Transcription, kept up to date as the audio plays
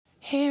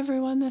Hey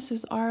everyone, this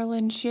is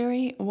Arlen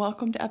Shiri.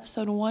 Welcome to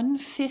episode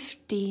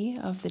 150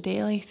 of the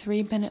Daily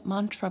 3-Minute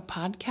Mantra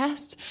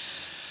podcast.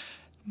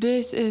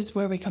 This is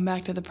where we come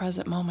back to the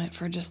present moment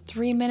for just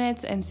 3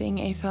 minutes and sing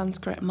a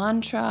Sanskrit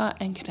mantra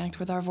and connect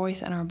with our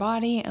voice and our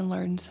body and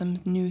learn some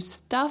new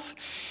stuff.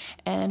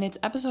 And it's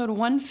episode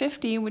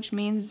 150, which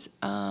means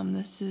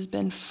this has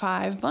been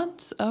 5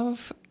 months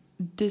of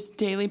this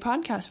daily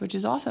podcast, which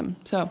is awesome.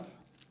 So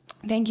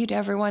thank you to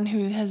everyone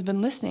who has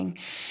been listening.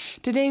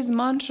 Today's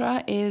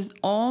mantra is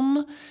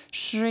Om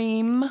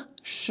Shrim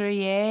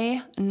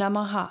Shriyei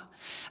Namaha.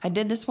 I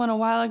did this one a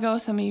while ago.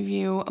 Some of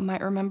you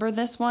might remember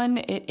this one.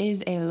 It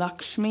is a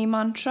Lakshmi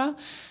mantra.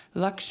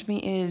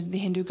 Lakshmi is the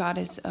Hindu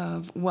goddess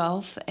of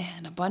wealth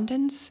and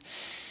abundance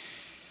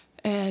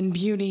and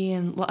beauty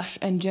and lush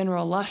and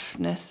general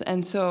lushness.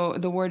 And so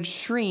the word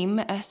Shrim,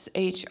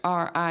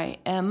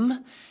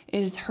 Shrim,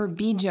 is her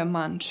bija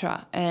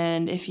mantra.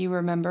 And if you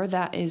remember,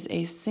 that is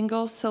a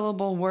single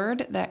syllable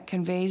word that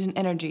conveys an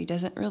energy.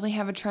 Doesn't really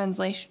have a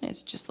translation.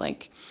 It's just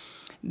like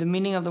the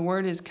meaning of the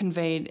word is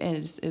conveyed and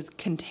is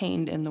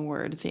contained in the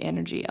word. The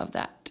energy of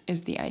that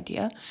is the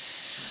idea.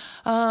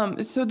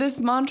 So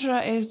this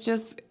mantra is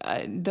just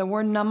the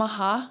word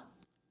Namaha.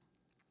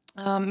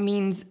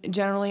 Means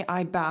generally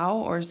I bow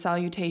or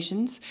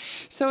salutations.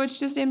 So it's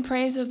just in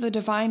praise of the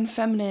divine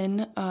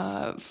feminine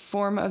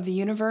form of the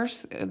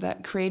universe,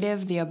 that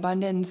creative, the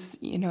abundance,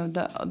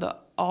 the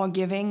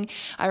all-giving.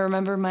 I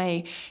remember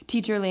my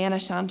teacher, Leanna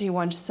Shanti,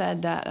 once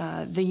said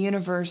that the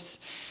universe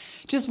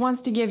just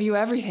wants to give you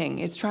everything.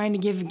 It's trying to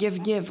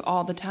give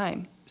all the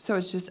time. So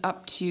it's just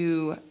up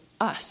to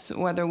us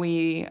whether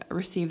we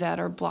receive that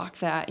or block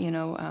that,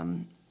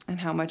 and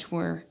how much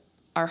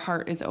our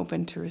heart is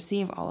open to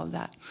receive all of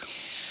that.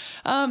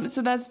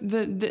 So that's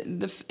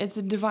it's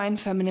a divine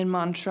feminine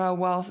mantra,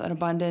 wealth and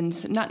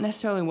abundance, not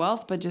necessarily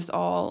wealth, but just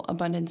all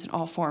abundance in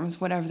all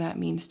forms, whatever that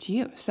means to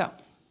you. So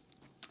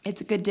it's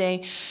a good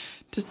day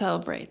to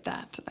celebrate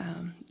that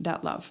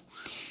love.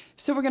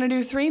 So we're going to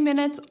do 3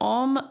 minutes,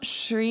 Om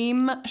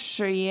Shrim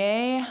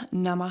Shriyei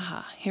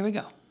Namaha. Here we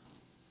go.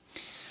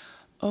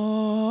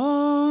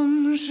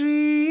 Om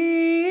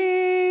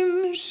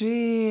Shrim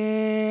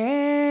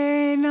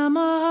Shriyei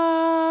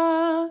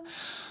Namaha.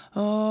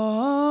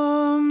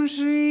 Om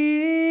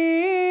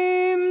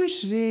Shrim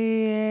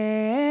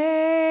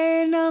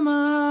Shriyei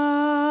Namaha.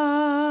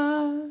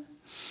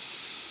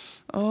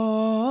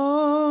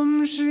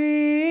 Om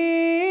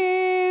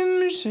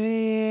Shrim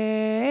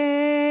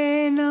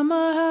Shriyei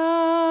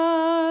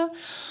Namaha.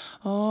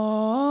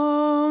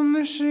 Om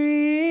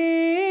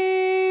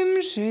Shrim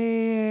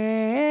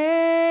Shriyei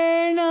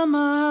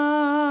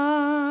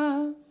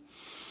Namaha.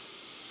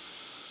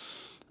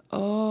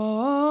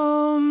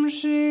 Om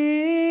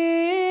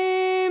Shrim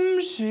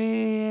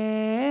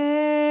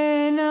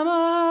Shriyei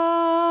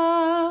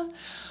Namaha.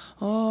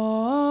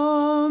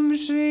 Om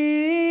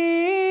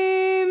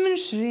Shrim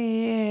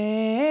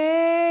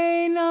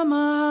Shriyei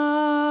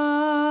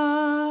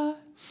Namaha.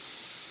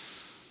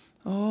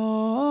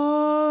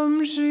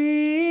 Om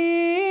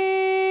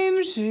Shrim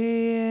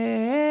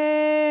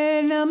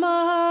Shriyei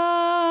Namaha.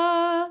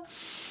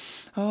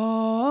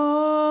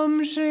 Om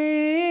Shrim Shriyei Namaha. Om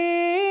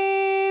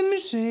Shrim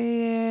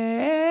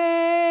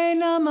Shriyei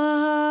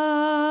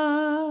Namaha.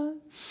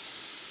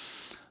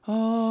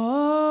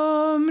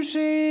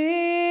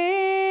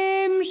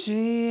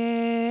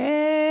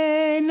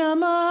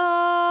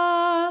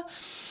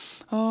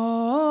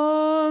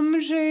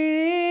 Om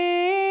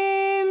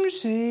Shrim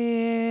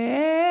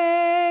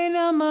Shriyei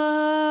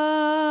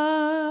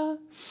Namaha.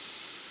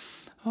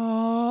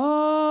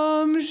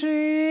 Om Shrim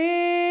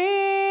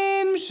Shriyei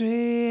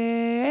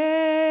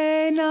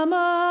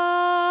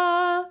Namaha.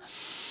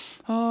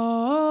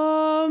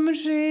 Om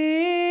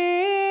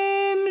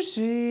Shrim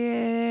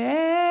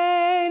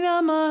Shriyei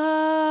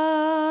Namaha.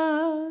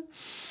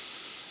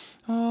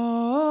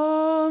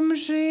 Om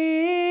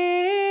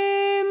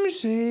Shrim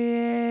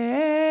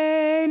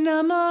Shriyei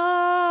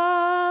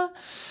Namaha.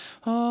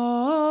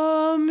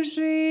 Om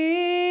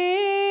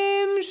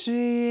Shrim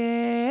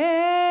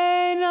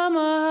Shriyei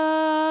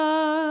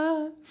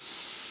Namaha.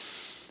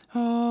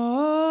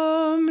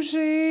 Om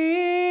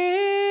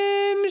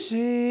Shrim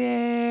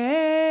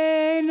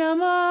Shriyei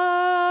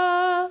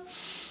Namaha.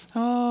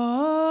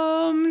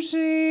 Om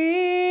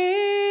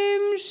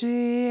Shrim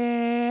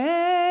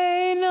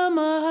Shriyei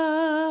Namaha.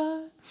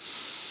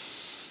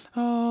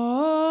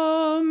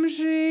 Om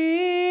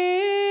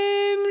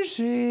Shrim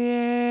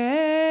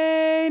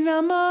Shriyei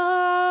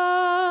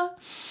Namaha.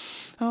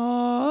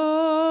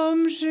 Om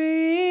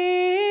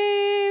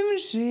Shrim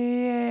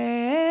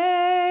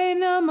Shriyei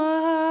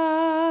Namaha.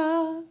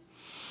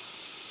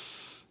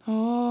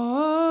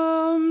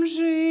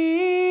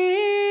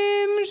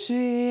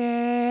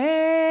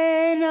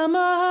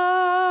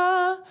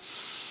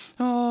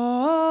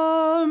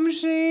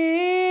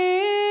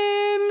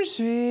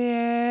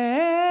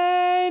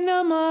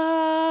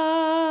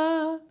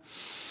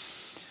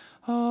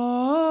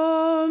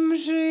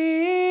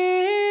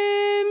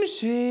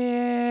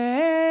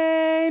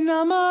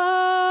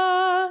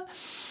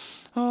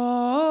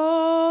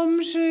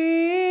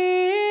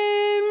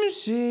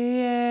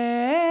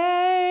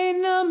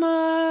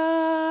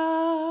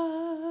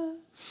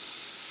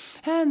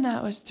 And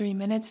that was 3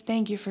 minutes.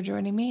 Thank you for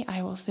joining me.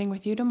 I will sing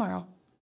with you tomorrow.